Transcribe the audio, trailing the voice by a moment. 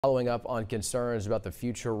Following up on concerns about the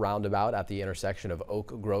future roundabout at the intersection of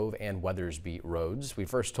Oak Grove and Weathersby roads. We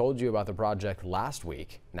first told you about the project last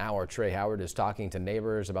week. Now our Trey Howard is talking to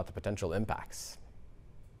neighbors about the potential impacts.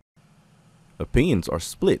 Opinions are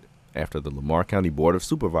split after the Lamar County Board of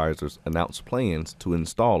Supervisors announced plans to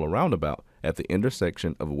install a roundabout at the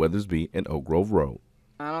intersection of Weathersby and Oak Grove Road.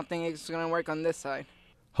 I don't think it's going to work on this side.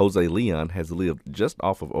 Jose Leon has lived just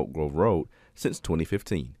off of Oak Grove Road since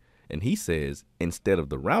 2015. And he says instead of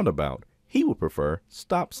the roundabout, he would prefer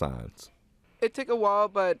stop signs. It took a while,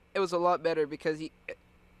 but it was a lot better because you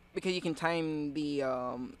can time the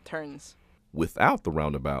turns. Without the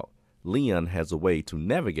roundabout, Leon has a way to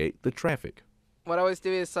navigate the traffic. What I always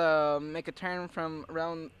do is make a turn from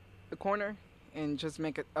around the corner and just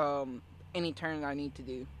make any turn I need to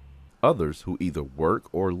do. Others who either work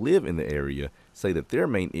or live in the area say that their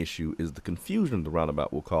main issue is the confusion the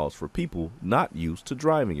roundabout will cause for people not used to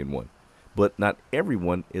driving in one. But not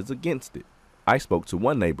everyone is against it. I spoke to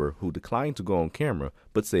one neighbor who declined to go on camera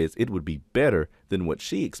but says it would be better than what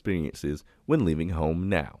she experiences when leaving home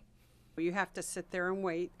now. You have to sit there and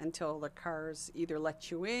wait until the cars either let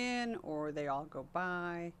you in or they all go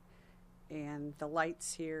by. And the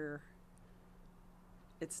lights here,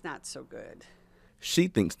 it's not so good. She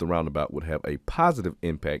thinks the roundabout would have a positive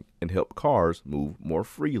impact and help cars move more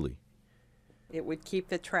freely. It would keep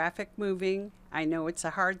the traffic moving. I know it's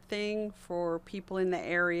a hard thing for people in the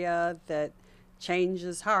area that change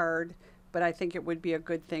is hard, but I think it would be a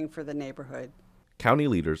good thing for the neighborhood. County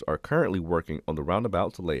leaders are currently working on the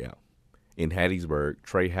roundabout's layout. In Hattiesburg,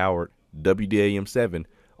 Trey Howard, WDAM 7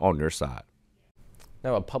 on your side.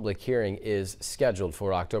 Now a public hearing is scheduled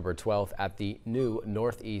for October 12th at the new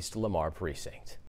Northeast Lamar precinct.